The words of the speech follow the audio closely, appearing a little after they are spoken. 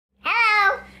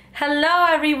Hello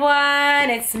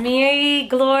everyone, it's me,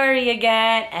 Glory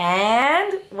again,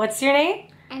 and what's your name?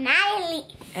 Natalie.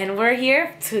 And we're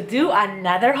here to do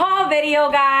another haul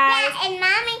video, guys. Yeah, and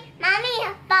mommy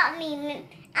bought me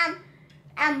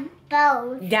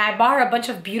bows. Yeah, I bought her a bunch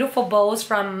of beautiful bows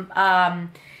from a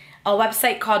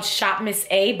website called Shop Miss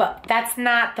A, but that's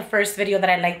not the first video that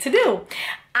I'd like to do.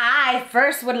 I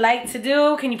first would like to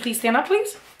do, can you please stand up,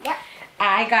 please? Yep.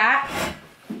 I got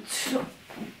two.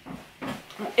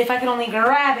 If I could only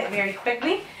grab it very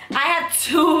quickly. I have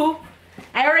two.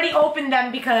 I already opened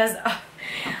them because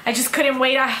I just couldn't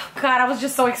wait. Oh, God, I was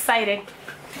just so excited.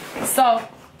 So,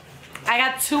 I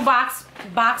got two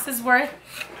boxes worth.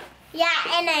 Yeah,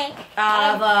 and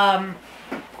of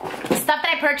stuff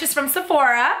that I purchased from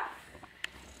Sephora.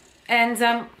 And,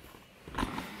 this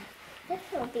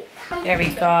will be comfortable. there we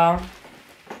go.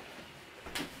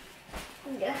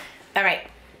 Yeah. All right.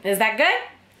 Is that good? I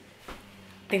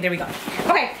think there we go.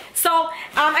 Okay, so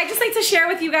I just like to share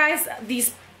with you guys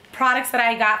these products that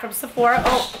I got from Sephora.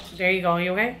 Oh, there you go.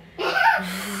 You okay?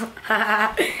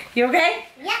 You okay?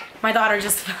 Yeah. My daughter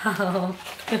just fell.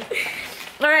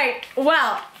 All right.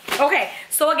 Well, okay.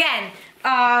 So again,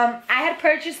 I had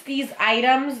purchased these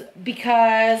items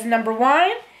because number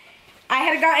one, I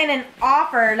had gotten an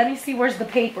offer. Let me see, where's the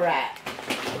paper at?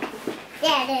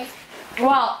 Yeah, it is.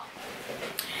 Well,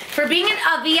 for being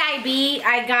a VIB,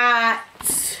 I got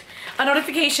a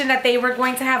notification that they were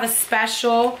going to have a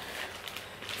special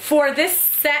for this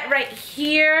set right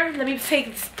here. Let me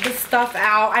take this stuff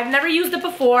out. I've never used it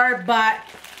before, but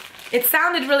it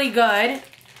sounded really good.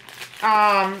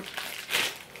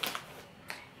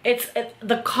 It's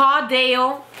the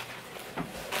Caudale.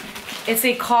 It's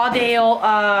a Caudale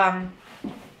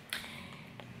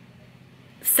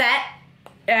set,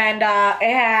 and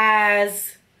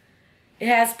it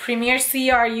has Premier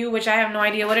CRU, which I have no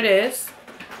idea what it is.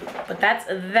 But that's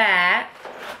that.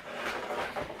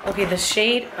 Okay, the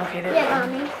shade. Okay, there we go.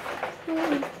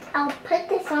 Mommy. I'll put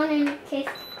this on in case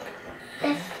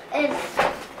this is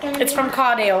gonna It's from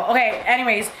Caudale. Okay,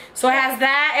 anyways. So it has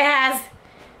that.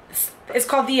 It's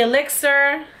called the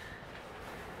Elixir.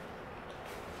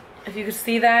 If you could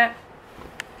see that.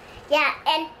 Yeah,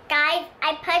 and guys,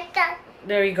 I put the...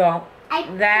 There you go.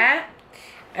 That.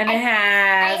 And it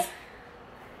has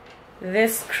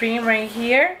this cream right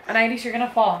here. And I think you're gonna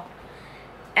fall.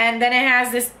 And then it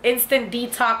has this instant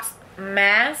detox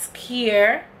mask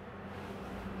here.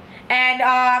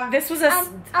 And this was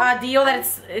a deal that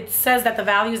it says that the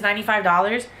value is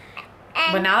 $95.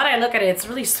 But now that I look at it, it's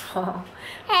really small.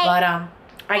 Hey, but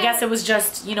I guess it was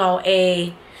just, you know,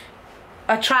 a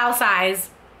trial size.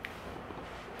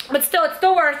 But still, it's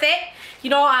still worth it.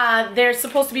 You know, they're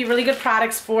supposed to be really good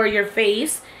products for your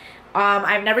face.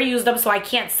 I've never used them, so I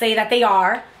can't say that they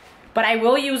are. But I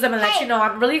will use them and let you know.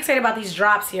 I'm really excited about these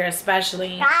drops here,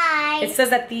 especially. Guys. It says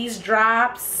that these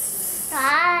drops...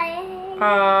 Guys.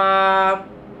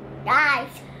 Guys.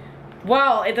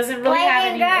 Well, it doesn't really have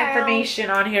any information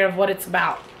on here of what it's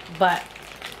about. But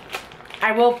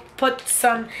I will put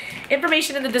some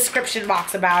information in the description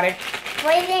box about it.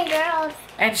 Boys and girls.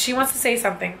 And she wants to say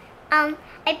something. I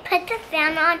put the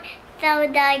fan on so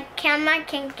the camera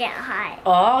can get hot.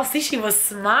 Oh, see, she was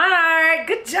smart.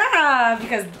 Good job.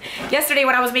 Because yesterday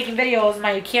when I was making videos,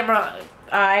 my camera,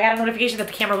 I got a notification that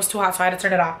the camera was too hot, so I had to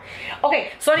turn it off. Okay,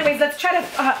 so anyways, let's try to,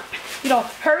 you know,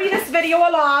 hurry this video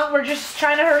along. We're just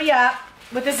trying to hurry up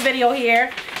with this video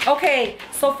here. Okay,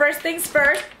 so first things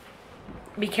first,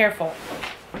 be careful.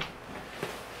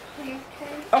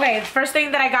 Okay, the first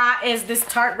thing that I got is this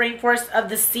Tarte Rainforest of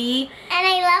the Sea. And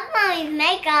I love Mommy's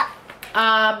makeup.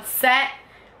 Set.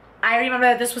 I remember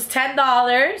that this was $10.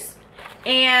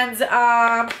 And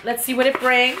let's see what it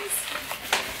brings.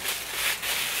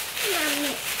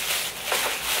 Mommy.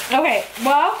 Okay,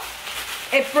 well,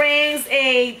 it brings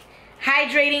a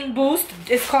hydrating boost.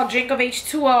 It's called Drink of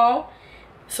H2O.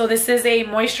 So this is a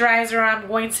moisturizer, I'm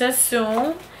going to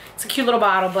assume. It's a cute little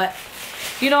bottle, but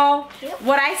you know,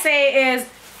 what I say is,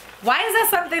 why is that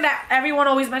something that everyone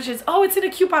always mentions? Oh, it's in a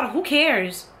cute bottle. Who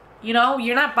cares? You know,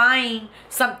 you're not buying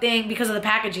something because of the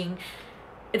packaging.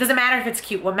 It doesn't matter if it's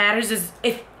cute. What matters is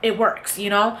if it works, you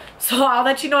know? So I'll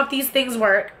let you know if these things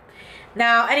work.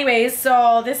 Now, anyways,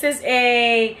 so this is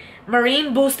a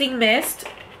Marine Boosting Mist.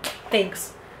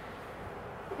 Thanks.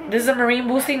 This is a Marine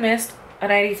Boosting Mist.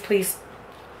 Anastasia, please.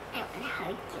 I want to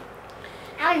hug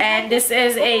you. And this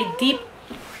is a deep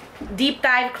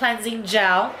dive cleansing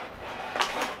gel.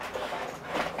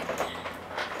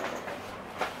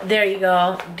 There you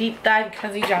go. Deep dive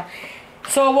cleansing gel.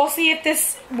 So we'll see if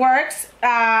this works.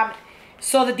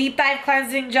 So the deep dive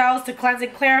cleansing gels to cleanse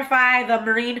and clarify. The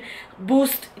marine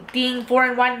boosting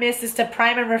 4-in-1 mist is to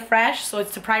prime and refresh. So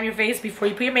it's to prime your face before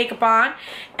you put your makeup on.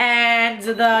 And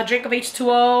the drink of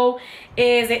H2O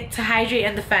is to hydrate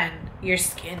and defend your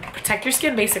skin. Protect your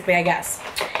skin basically, I guess.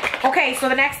 Okay, so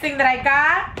the next thing that I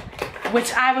got,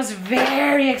 which I was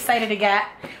very excited to get,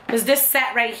 was this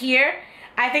set right here.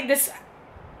 I think this,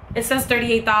 it says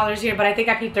 $38 here, but I think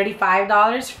I paid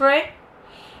 $35 for it.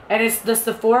 And it's the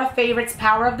Sephora Favorites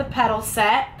Power of the Petal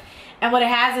set. And what it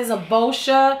has is a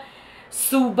Boscia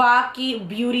Subaki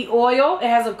Beauty Oil. It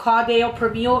has a Caudeo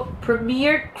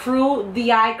Premier Crew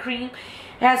the Eye Cream.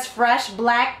 It has Fresh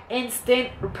Black Instant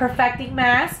Perfecting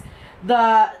Mask.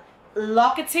 The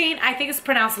L'Occitane, I think it's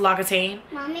pronounced L'Occitane.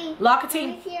 Mommy,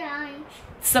 L'Occitane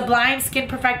Sublime Skin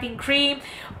Perfecting Cream.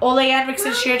 Ole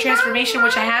Henricksen Sheer Transformation,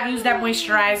 which I have used that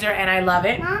moisturizer and I love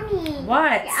it. Mommy,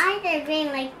 what? your eyes are green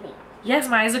like me. Yes,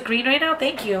 my eyes are green right now.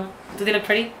 Thank you. Do they look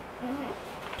pretty? Mm-hmm.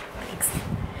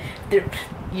 Thanks.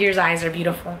 Your eyes are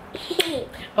beautiful.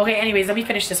 Okay, anyways, let me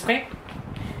finish this quick.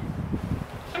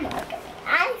 I'm looking at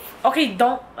my eyes. Okay,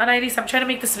 don't, Anastasia, I'm trying to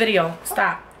make this video.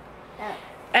 Stop. Oh.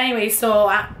 Anyway,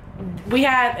 so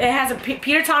it has a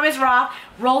Peter Thomas Roth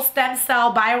Rose Stem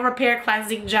Cell Bio Repair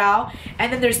Cleansing Gel.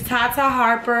 And then there's Tarte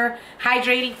Harper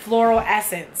Hydrating Floral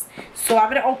Essence. So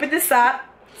I'm going to open this up.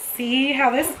 See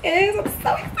how this is. I'm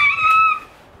so excited.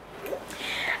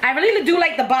 I really do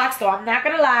like the box though. I'm not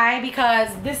going to lie,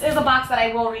 because this is a box that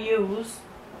I will reuse.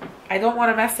 I don't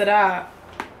want to mess it up.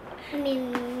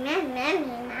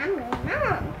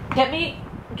 Get me.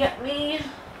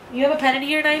 You have a pen in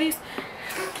here, 90s?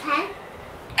 Pen?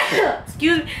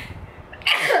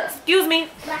 Excuse me.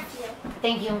 Bless you.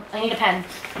 Thank you. I need a pen.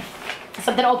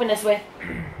 Something to open this with.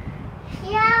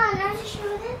 Yeah, not the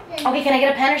shoe with this. Okay, can I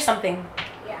get a pen or something?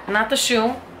 Yeah. Not the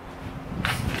shoe.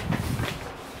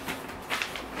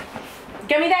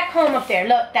 Give me that comb up there.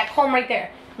 Look, that comb right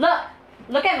there.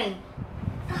 Look at me.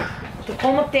 The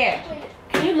comb up there.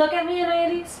 Can you look at me,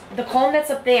 Anastasia? The comb that's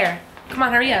up there. Come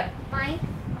on, hurry up. Mine?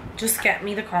 Just get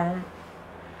me the comb.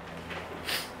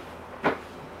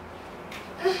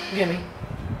 Give me.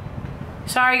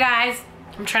 Sorry, guys.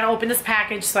 I'm trying to open this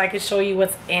package so I can show you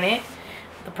what's in it.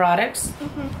 The products.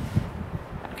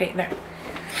 Mm-hmm. Okay, there.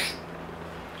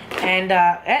 And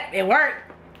it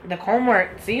worked. The comb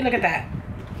worked. See, look at that.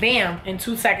 Bam, in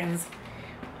 2 seconds.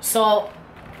 So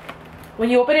when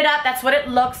you open it up, that's what it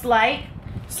looks like.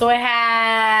 So it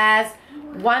has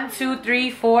 1, 2,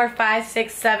 3, 4, 5,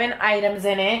 6, 7 items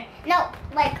in it. No,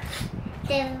 like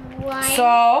there's one.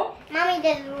 So Mommy,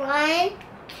 there's 1,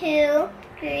 2,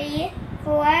 3,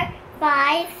 4,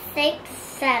 5, 6,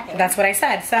 7. that's what I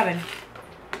said, 7.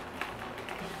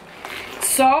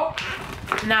 So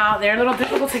now they're a little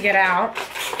difficult to get out.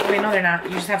 Wait, no, they're not.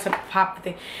 You just have to pop the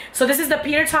thing. So this is the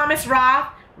Peter Thomas Roth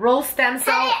Rose Stem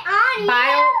Cell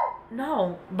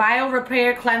Bio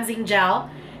Repair Cleansing Gel.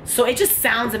 So it just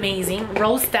sounds amazing.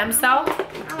 Rose Stem Cell.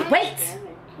 Wait.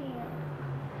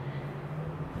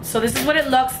 So this is what it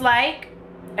looks like.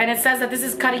 And it says that this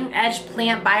is cutting edge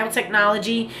plant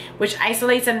biotechnology, which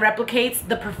isolates and replicates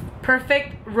the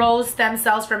perfect rose stem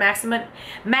cells for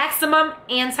maximum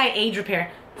anti-age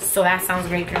repair. So that sounds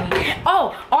great for me.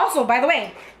 Oh, also, by the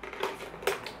way,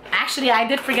 actually I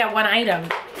did forget one item.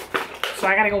 So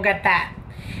I gotta go get that.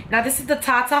 Now this is the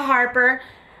Tarte Harper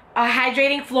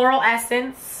Hydrating Floral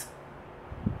Essence.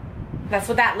 That's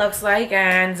what that looks like.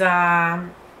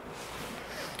 And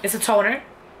it's a toner.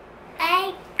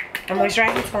 A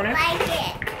moisturizing toner. Like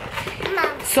it.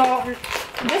 Mom. So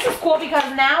this is cool because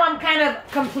now I'm kind of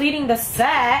completing the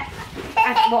set.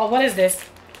 Well, what is this?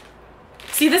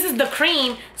 See, this is the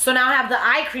cream. So now I have the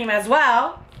eye cream as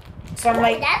well. So I'm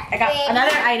like, I got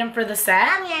another item for the set.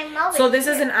 Mommy, so this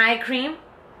is an eye cream.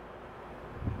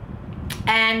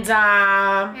 And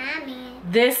Mommy.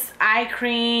 this eye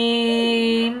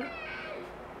cream,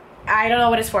 I don't know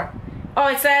what it's for. Oh,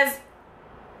 it says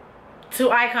to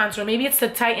eye contour. Maybe it's to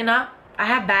tighten up. I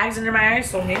have bags under my eyes,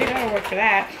 so maybe that'll work for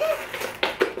that.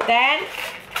 Then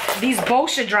these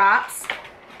Boscia drops.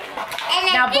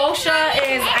 Now Boscia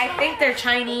is, I think they're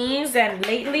Chinese, and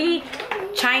lately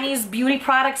Chinese beauty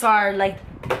products are like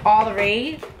all the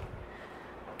rage.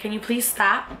 Can you please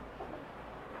stop?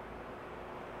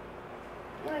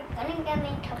 You're gonna get me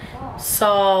to fall.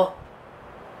 So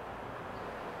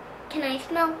Can I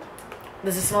smell?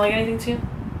 does it smell like anything to you?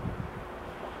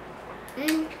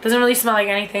 Mm. Doesn't really smell like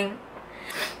anything.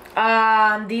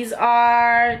 These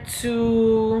are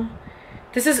to,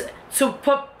 this is to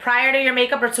put prior to your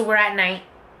makeup or to wear at night.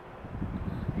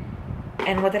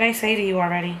 And what did I say to you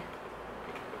already?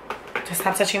 Just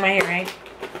stop touching my hair, right?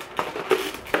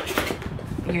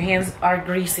 Your hands are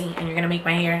greasy and you're gonna make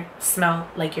my hair smell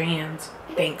like your hands.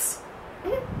 Thanks.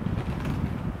 Okay.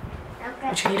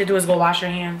 What you need to do is go wash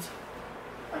your hands.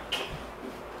 Okay.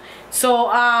 So,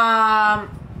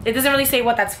 it doesn't really say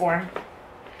what that's for.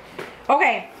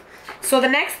 Okay, so the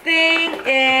next thing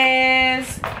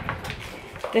is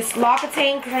this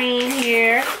L'Occitane cream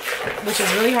here, which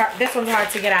is really hard. This one's hard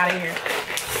to get out of here.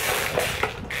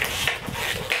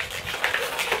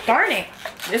 Darn it.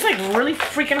 It's like really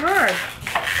freaking hard.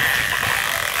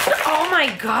 Oh my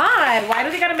god. Why do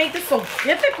they gotta make this so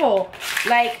difficult?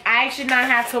 Like, I should not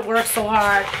have to work so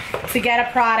hard to get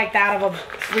a product out of a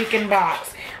freaking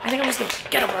box. I think I'm just gonna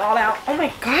get them all out. Oh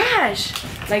my gosh.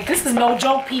 Like, this is no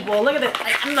joke, people. Look at this.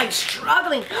 Like, I'm like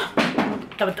struggling.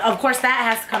 Of course,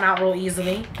 that has to come out real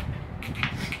easily.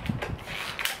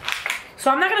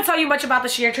 So I'm not gonna tell you much about the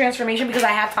sheer transformation because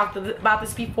I have talked about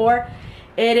this before.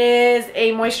 It is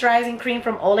a moisturizing cream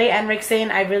from Ole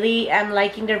Henricksen. I really am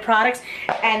liking their products,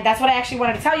 and that's what I actually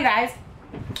wanted to tell you guys.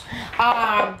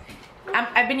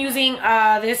 I've been using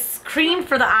this cream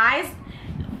for the eyes,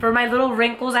 for my little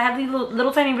wrinkles. I have these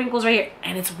little tiny wrinkles right here,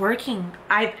 and it's working.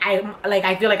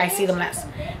 I feel like I see them less.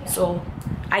 So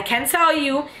I can tell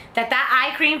you that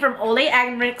eye cream from Ole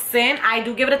Henricksen, I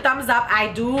do give it a thumbs up.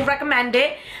 I do recommend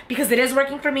it because it is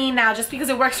working for me. Now, just because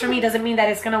it works for me doesn't mean that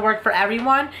it's gonna work for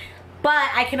everyone.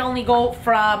 But I can only go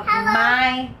from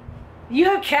my... You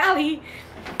have Callie.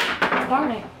 Darn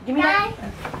it. Give me that.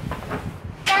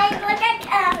 Guys, look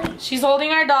at Callie. She's holding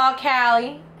our dog,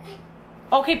 Callie.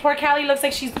 Okay, poor Callie looks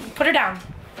like she's... Put her down.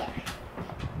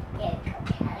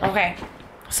 Okay.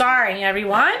 Sorry,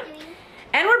 everyone.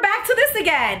 And we're back to this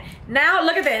again. Now,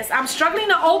 look at this. I'm struggling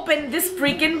to open this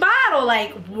freaking bottle.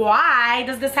 Like, why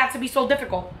does this have to be so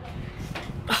difficult?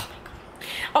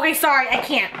 Okay, sorry, I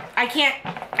can't.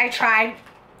 I tried.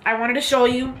 I wanted to show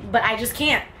you, but I just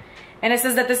can't. And it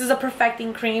says that this is a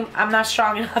perfecting cream. I'm not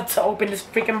strong enough to open this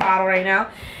freaking bottle right now.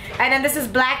 And then this is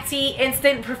Black Tea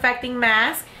Instant Perfecting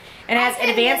Mask. And it has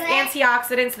advanced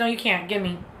antioxidants. No, you can't. Give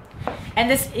me. And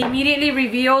this immediately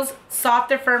reveals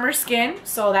softer, firmer skin.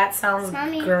 So that sounds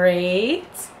great.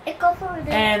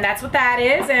 And that's what that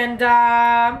is. And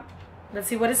let's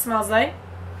see what it smells like.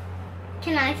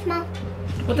 Can I smell?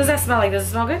 What does that smell like? Does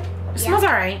it smell good? It smells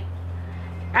alright.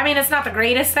 I mean, it's not the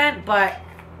greatest scent, but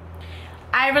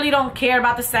I really don't care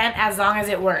about the scent as long as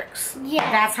it works. Yeah.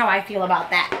 That's how I feel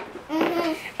about that.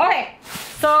 Okay,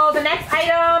 so the next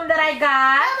item that I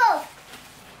got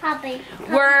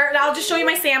I'll just show you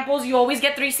my samples. You always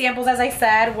get 3 samples, as I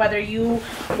said, whether you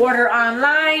order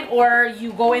online or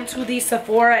you go into the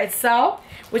Sephora itself,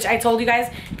 which I told you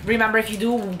guys, remember, if you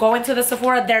do go into the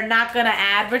Sephora, they're not gonna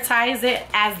advertise it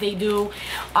as they do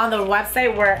on the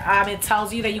website where it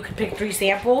tells you that you can pick 3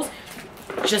 samples.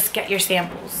 Just get your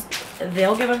samples.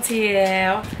 They'll give them to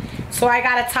you. So I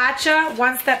got a Tatcha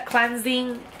One Step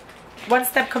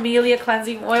Camellia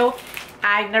Cleansing Oil.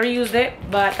 I've never used it,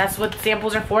 but that's what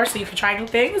samples are for, so you can try new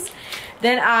things.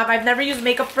 Then I've never used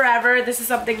Makeup Forever. This is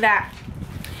something that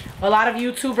a lot of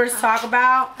YouTubers talk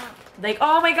about. Like,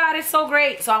 oh my god, it's so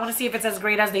great. So I want to see if it's as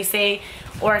great as they say,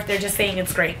 or if they're just saying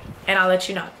it's great. And I'll let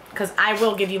you know, because I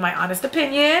will give you my honest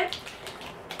opinion.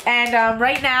 And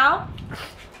right now,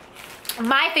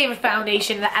 my favorite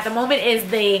foundation at the moment is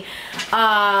the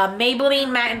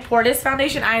Maybelline Matte and Poreless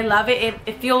foundation. I love it.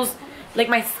 It feels like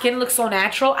my skin looks so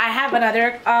natural. I have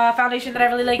another foundation that I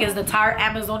really like, is the Tarte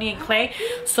Amazonian Clay.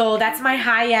 So that's my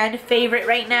high-end favorite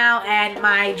right now, and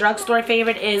my drugstore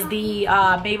favorite is the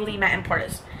Maybelline Matte and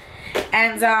Poreless.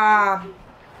 And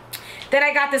then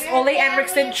I got this Ole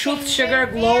Henricksen Truth Sugar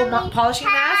Glow Polishing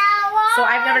Mask. So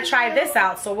I've never tried this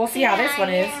out, so we'll see how this one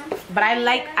is. But I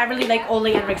really like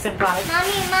Ole Henricksen products.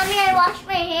 Mommy, I washed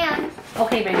my hands.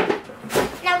 Okay, baby.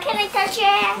 Now can I touch your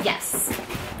hand? Yes.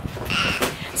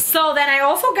 So then I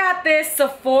also got this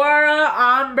Sephora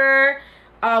Ombre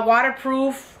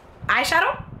waterproof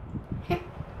eyeshadow.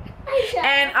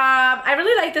 And I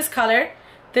really like this color.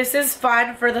 This is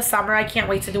fun for the summer. I can't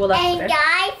wait to do a lot of it. And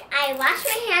guys, I washed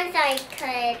my hands so I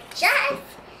could just...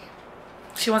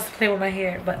 She wants to play with my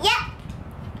hair, but... Yeah.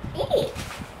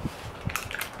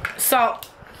 So,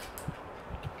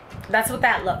 that's what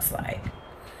that looks like.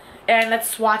 And let's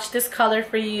swatch this color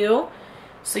for you,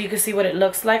 so you can see what it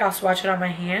looks like. I'll swatch it on my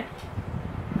hand.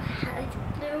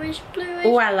 Wow, it's bluish.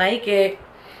 Oh, I like it.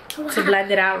 Wow. To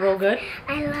blend it out real good.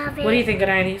 I love it. What do you think,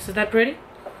 Anais? Is that pretty?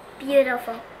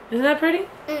 Beautiful. Isn't that pretty?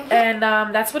 And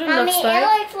that's what it looks like.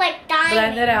 It looks like diamond.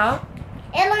 Blend it out.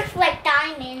 It looks like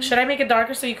diamond. Should I make it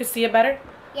darker so you can see it better?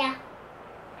 Yeah.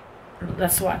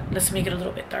 Let's make it a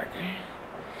little bit darker.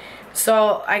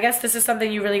 So I guess this is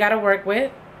something you really got to work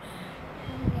with.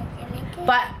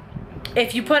 But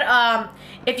if you put a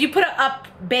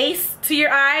base to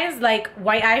your eyes, like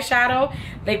white eyeshadow,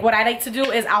 like what I like to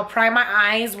do is I'll prime my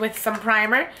eyes with some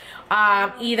primer.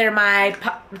 Either my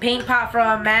paint pot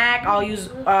from MAC, I'll use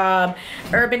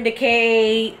Urban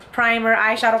Decay primer,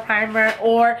 eyeshadow primer,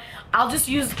 or I'll just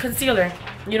use concealer.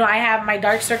 You know, I have my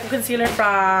dark circle concealer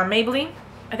from Maybelline.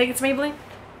 I think it's Maybelline.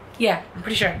 Yeah, I'm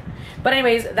pretty sure. But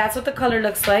anyways, that's what the color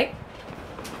looks like.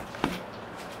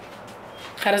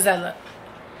 How does that look?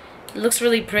 It looks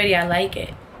really pretty. I like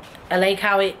it. I like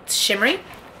how it's shimmery.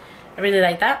 I really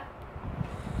like that.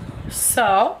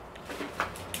 So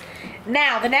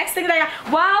now the next thing that I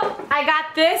got, well, I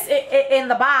got this in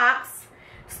the box.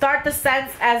 Start the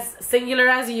Scents as Singular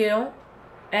as You.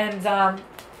 And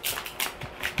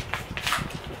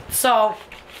so,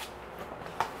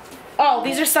 oh,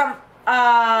 these are some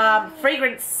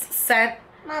fragrance scent.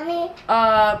 Mommy.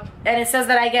 And it says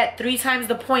that I get 3 times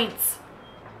the points.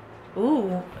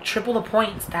 Ooh, triple the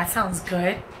points. That sounds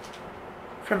good.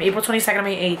 From April 22nd to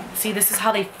May 8th. See, this is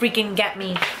how they freaking get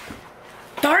me.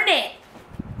 Darn it!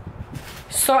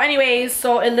 So anyways,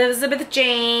 so Elizabeth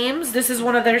James. This is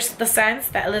one of the scents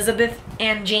that Elizabeth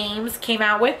and James came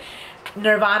out with.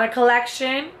 Nirvana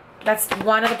collection. That's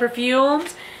one of the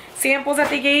perfumes. Samples that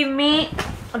they gave me.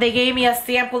 They gave me a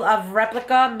sample of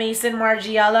Replica Mason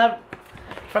Margiela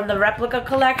from the Replica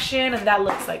collection. And that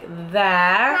looks like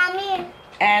that. Mommy.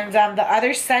 And the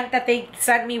other scent that they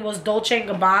sent me was Dolce &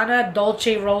 Gabbana,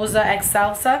 Dolce Rosa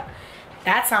Excelsa.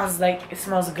 That sounds like it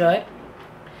smells good.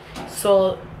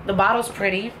 So the bottle's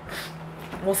pretty.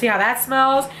 We'll see how that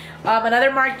smells. Another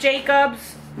Marc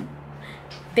Jacobs.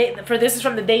 This is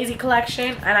from the Daisy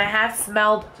collection, and I have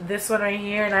smelled this one right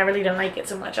here, and I really don't like it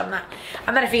so much. I'm not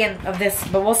a fan of this,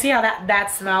 but we'll see how that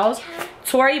smells.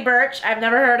 Tory Burch. I've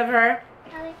never heard of her,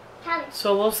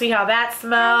 so we'll see how that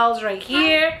smells right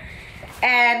here.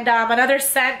 And another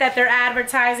scent that they're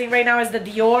advertising right now is the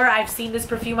Dior. I've seen this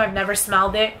perfume. I've never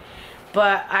smelled it.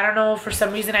 But I don't know. For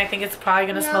some reason, I think it's probably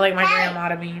going to smell like my grandma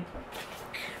to me.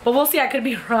 But we'll see. I could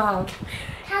be wrong.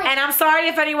 And I'm sorry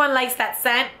if anyone likes that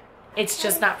scent. It's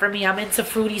just not for me. I'm into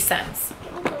fruity scents.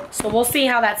 So we'll see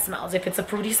how that smells. If it's a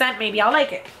fruity scent, maybe I'll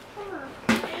like it.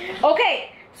 Okay.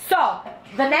 So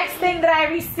the next thing that I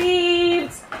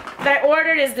received, that I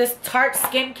ordered, is this Tarte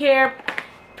Skincare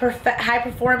High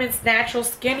Performance Natural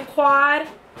Skin Quad.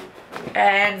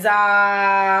 And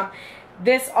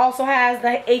this also has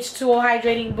the H2O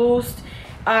Hydrating Boost.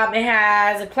 It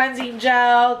has a cleansing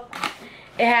gel.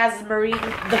 It has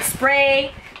the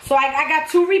spray. So I got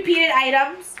 2 repeated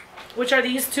items, which are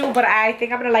these 2, but I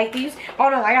think I'm gonna like these. Oh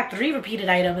no, I got 3 repeated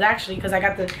items actually, because I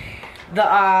got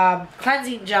the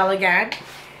cleansing gel again.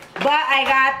 But I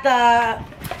got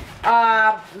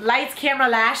the Lights Camera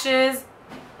Lashes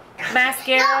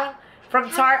mascara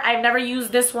from Tarte. I've never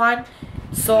used this one,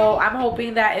 so I'm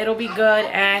hoping that it'll be good.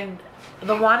 And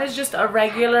the wand is just a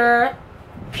regular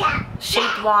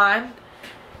shaped wand,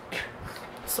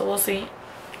 so we'll see.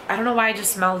 I don't know why I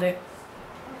just smelled it.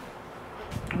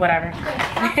 Whatever.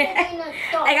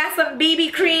 I got some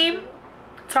BB cream,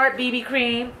 Tarte BB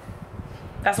cream.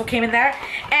 That's what came in there.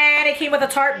 And it came with a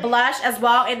Tarte blush as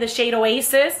well in the shade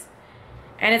Oasis.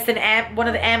 And it's one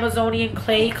of the Amazonian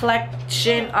Clay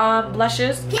collection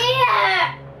blushes.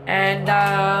 Yeah. And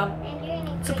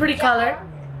it's a pretty color.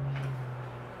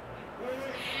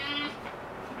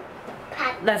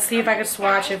 Let's see if I can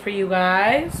swatch it for you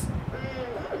guys.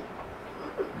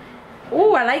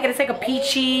 Ooh, I like it. It's like a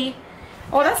peachy.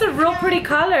 Oh, that's a real pretty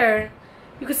color.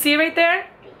 You can see it right there.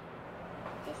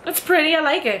 It's pretty. I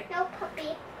like it. No, puppy.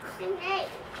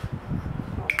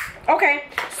 Okay,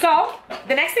 so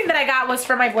the next thing that I got was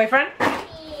for my boyfriend.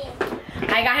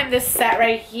 I got him this set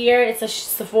right here. It's a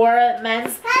Sephora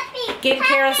Men's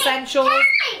Skincare Essentials.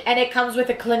 And it comes with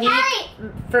a Clinique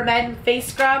for Men face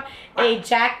scrub, a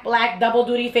Jack Black Double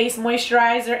Duty Face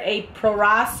Moisturizer, a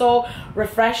Proraso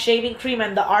Refresh Shaving Cream,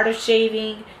 and the Art of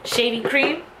Shaving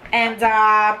Cream. And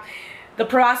the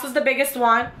Proraso is the biggest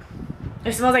one.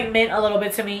 It smells like mint a little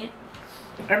bit to me.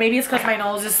 Or maybe it's because my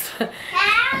nose is...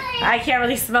 I can't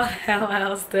really smell that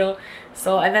well still.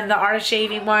 So, and then the Art of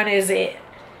Shaving one is it.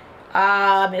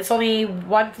 It's only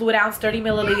 1 fluid ounce, 30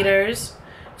 milliliters.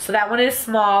 So that one is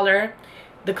smaller.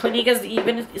 The Clinique is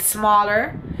even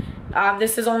smaller.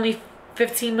 This is only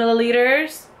 15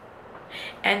 milliliters.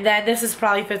 And then this is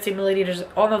probably 15 milliliters.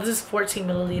 Oh no, this is 14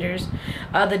 milliliters.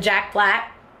 The Jack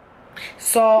Black.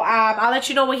 So I'll let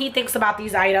you know what he thinks about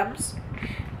these items.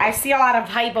 I see a lot of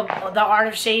hype of the Art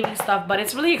of Shaving stuff, but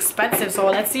it's really expensive. So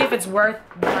let's see if it's worth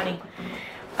the money.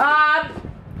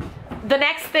 The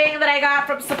next thing that I got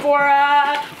from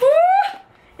Sephora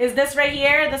is this right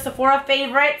here. The Sephora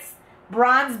Favorites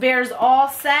Bronze Bears all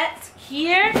set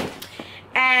here.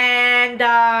 And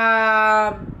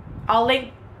I'll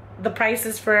link the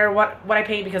prices for what I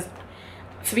paid, because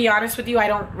to be honest with you, I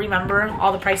don't remember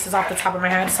all the prices off the top of my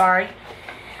head. Sorry.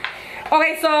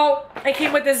 Okay, so I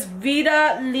came with this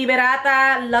Vita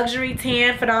Liberata Luxury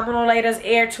Tan Phenomenal Light as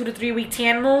Air 2 to 3 week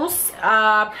tan mousse.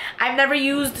 I've never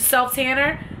used self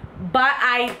tanner, but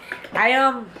I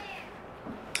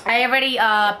already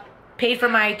paid for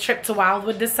my trip to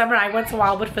Wildwood this summer. I went to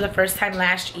Wildwood for the first time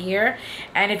last year,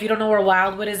 and if you don't know where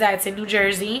Wildwood is at, it's in New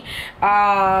Jersey,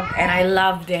 and I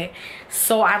loved it.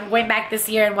 So I'm going back this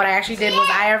year, and what I actually did was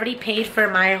I already paid for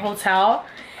my hotel,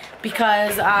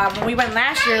 because when we went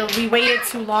last year, we waited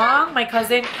too long. My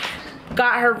cousin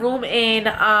got her room in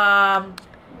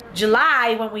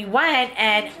July when we went,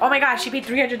 and oh my gosh, she paid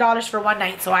 $300 for one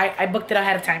night, so I booked it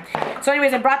ahead of time. So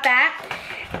anyways, I brought that.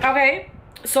 Okay,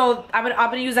 so I'm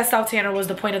gonna use that self tanner. Was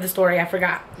the point of the story. I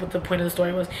forgot what the point of the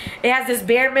story was. It has this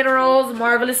Bare Minerals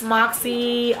Marvelous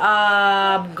Moxie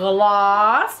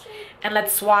gloss, and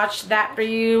let's swatch that for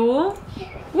you.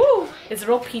 Woo, it's a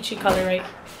real peachy color right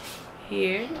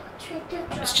here.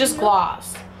 It's just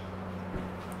gloss.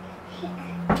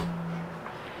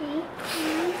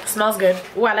 Smells good.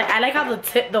 Ooh, I like how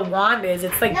the wand is.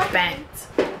 It's like bent.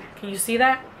 Can you see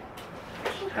that?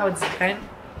 How it's bent.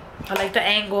 I like the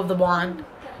angle of the wand.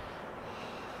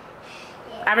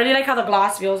 I really like how the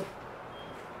gloss feels.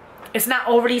 It's not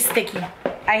overly sticky.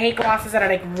 I hate glosses that are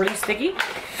like really sticky.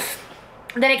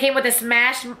 Then it came with a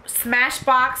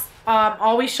Smashbox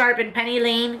Always Sharp in Penny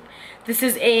Lane. This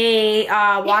is a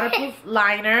waterproof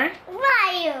liner. Why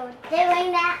are you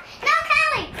doing that? No,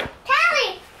 Kelly!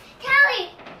 Kelly! Kelly!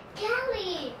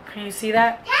 Kelly! Can you see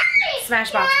that? Kelly!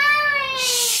 Smashbox. Kelly!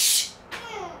 Shh.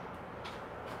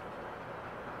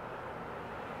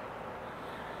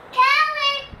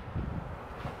 Kelly!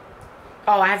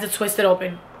 Oh, I have to twist it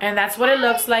open. And that's what it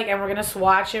looks like. And we're going to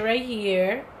swatch it right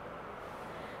here.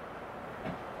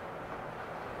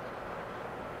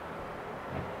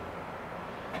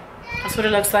 That's what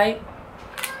it looks like.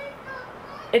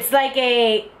 It's like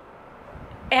it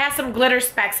has some glitter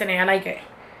specks in it. I like it.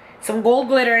 Some gold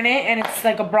glitter in it, and it's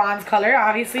like a bronze color,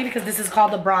 obviously, because this is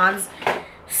called the bronze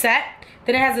set.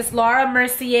 Then it has this Laura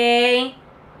Mercier.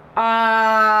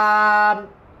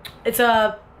 It's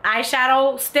a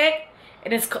eyeshadow stick,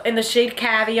 and it's in the shade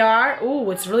Caviar.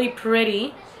 Ooh, it's really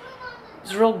pretty.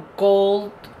 It's real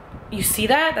gold. You see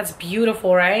that? That's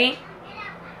beautiful, right?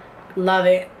 Love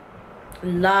it.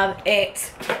 Love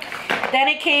it. Then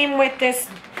it came with this,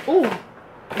 ooh,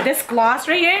 this gloss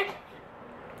right here.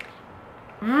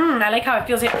 I like how it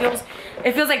feels. It feels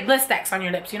like Blistex on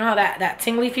your lips. You know how that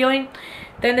tingly feeling?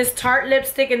 Then this Tarte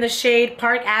lipstick in the shade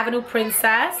Park Avenue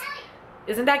Princess.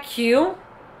 Isn't that cute?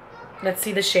 Let's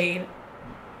see the shade.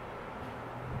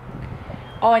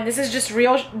 Oh, and this is just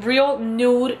real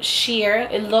nude sheer.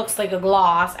 It looks like a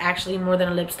gloss, actually, more than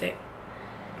a lipstick.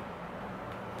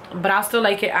 But I'll still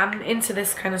like it. I'm into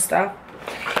this kind of stuff.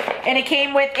 And it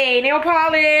came with a nail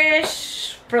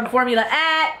polish from Formula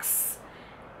X.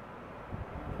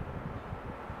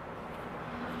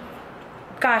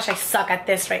 Gosh, I suck at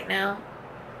this right now.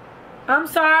 I'm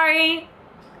sorry.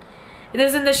 It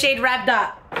is in the shade Revved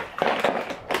Up.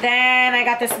 Then I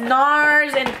got this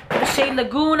NARS in the shade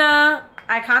Laguna.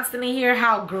 I constantly hear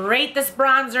how great this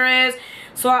bronzer is.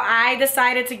 So I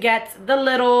decided to get the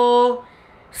little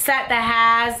set that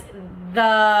has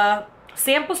the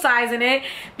sample size in it,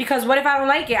 because what if I don't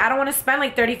like it? I don't want to spend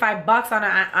like 35 bucks on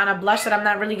a blush that I'm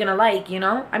not really gonna like, you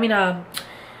know? I mean a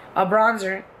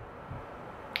bronzer.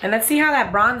 And let's see how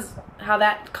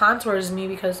that contours me,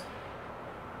 because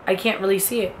I can't really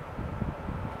see it.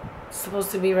 It's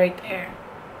supposed to be right there.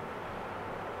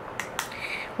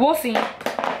 We'll see.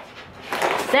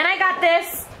 Then I got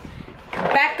this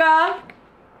Becca.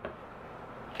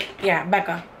 Yeah,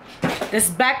 Becca. This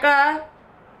Becca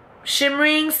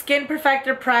Shimmering Skin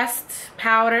Perfector Pressed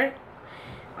Powder.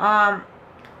 Now,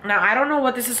 I don't know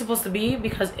what this is supposed to be,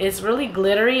 because it's really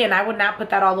glittery, and I would not put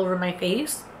that all over my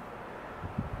face.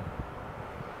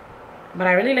 But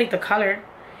I really like the color.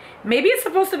 Maybe it's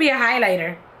supposed to be a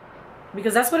highlighter,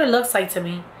 because that's what it looks like to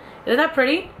me. Isn't that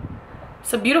pretty?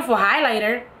 It's a beautiful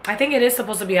highlighter. I think it is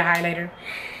supposed to be a highlighter.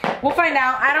 We'll find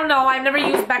out. I don't know. I've never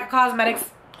used Becca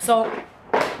Cosmetics, so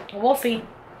we'll see.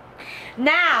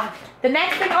 Now, the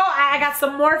next thing, oh, I got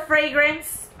some more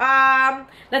fragrance.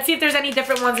 Let's see if there's any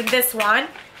different ones in this one,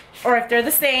 or if they're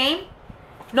the same.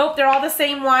 Nope, they're all the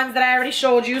same ones that I already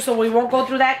showed you, so we won't go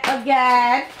through that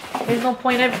again. There's no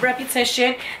point of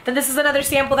repetition. Then this is another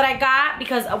sample that I got,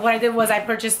 because what I did was I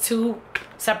purchased 2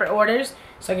 separate orders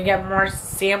so I could get more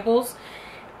samples.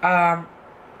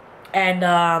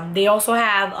 And they also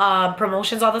have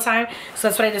promotions all the time, so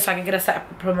that's what I did, so I can get a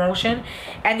separate promotion.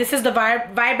 And this is the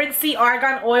Vibrancy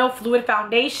Argan Oil Fluid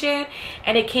Foundation,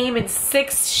 and it came in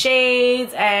 6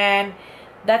 shades, and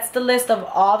that's the list of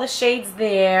all the shades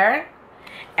there.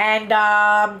 And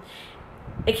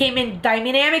it came in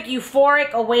Dynamic,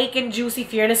 Euphoric, Awakened, Juicy,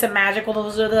 Fearless, and Magical.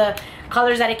 Those are the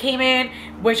colors that it came in,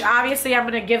 which obviously I'm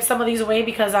going to give some of these away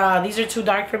because these are too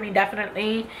dark for me,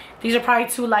 definitely. These are probably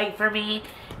too light for me.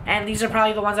 And these are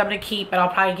probably the ones I'm going to keep, and I'll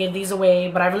probably give these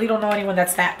away. But I really don't know anyone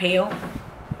that's that pale.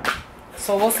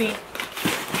 So we'll see.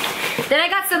 Then I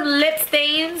got some lip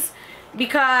stains,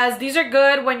 because these are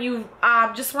good when you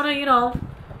just want to, you know,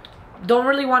 don't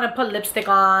really want to put lipstick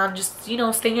on. Just, you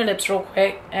know, stain your lips real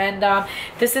quick. And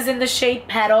this is in the shade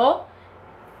Petal.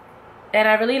 And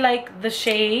I really like the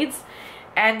shades.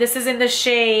 And this is in the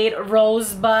shade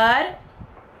Rosebud.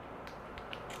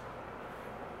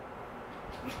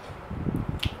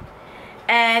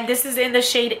 And this is in the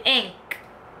shade Ink.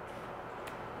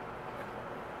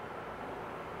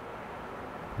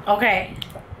 Okay.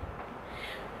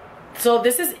 So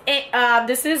this is Ink.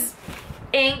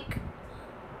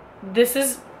 This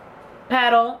is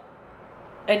Petal.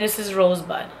 And this is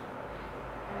Rosebud.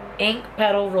 Ink,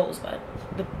 Petal, Rosebud.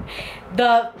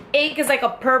 The Ink is like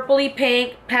a purpley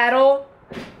pink. Petal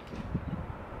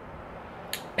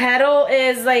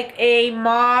is like a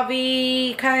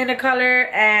mauve-y kind of color,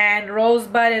 and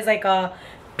Rosebud is like a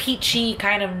peachy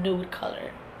kind of nude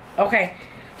color. Okay,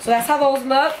 so that's how those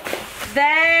look.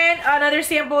 Then another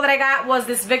sample that I got was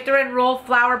this Victor and Roll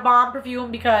Flower Bomb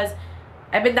perfume, because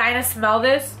I've been dying to smell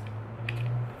this.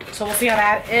 So we'll see how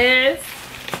that is.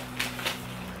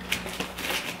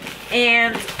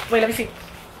 And wait, let me see.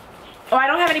 Oh, I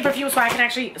don't have any perfume, so I can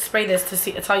actually spray this to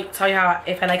see, tell you how,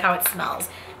 if I like how it smells.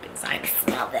 I can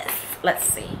smell this. Let's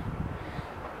see.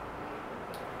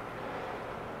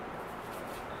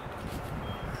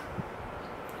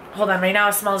 Hold on, right now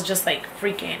it smells just like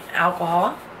freaking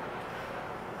alcohol.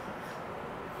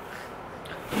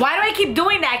 Why do I keep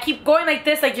doing that? I keep going like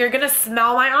this, like you're gonna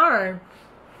smell my arm.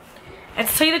 And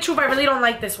to tell you the truth, I really don't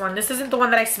like this one. This isn't the one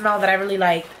that I smell that I really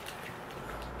like.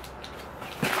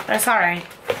 That's alright.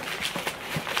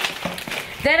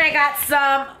 Then I got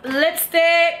some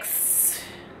lipsticks.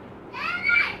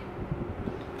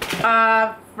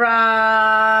 From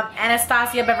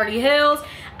Anastasia Beverly Hills.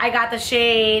 I got the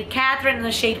shade Katherine and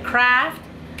the shade Craft.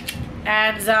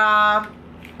 And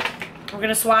we're going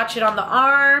to swatch it on the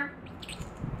arm.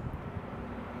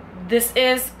 This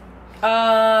is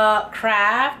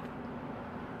Craft.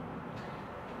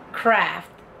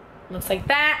 Looks like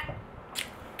that.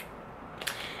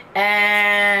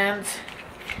 And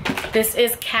this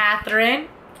is Katherine.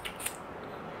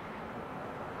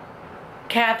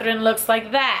 Katherine looks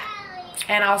like that.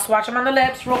 And I'll swatch them on the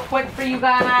lips real quick for you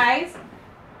guys.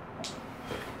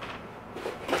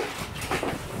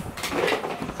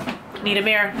 Need a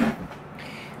mirror.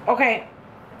 Okay,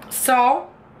 so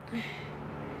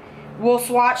we'll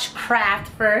swatch Craft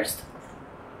first.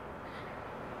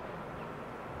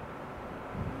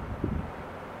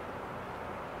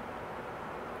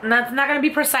 And that's not gonna be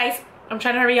precise. I'm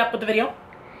trying to hurry up with the video.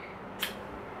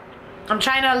 I'm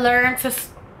trying to learn to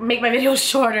make my videos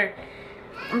shorter.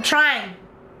 I'm trying.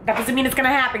 That doesn't mean it's gonna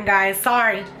happen, guys.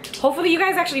 Sorry. Hopefully you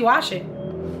guys actually watch it.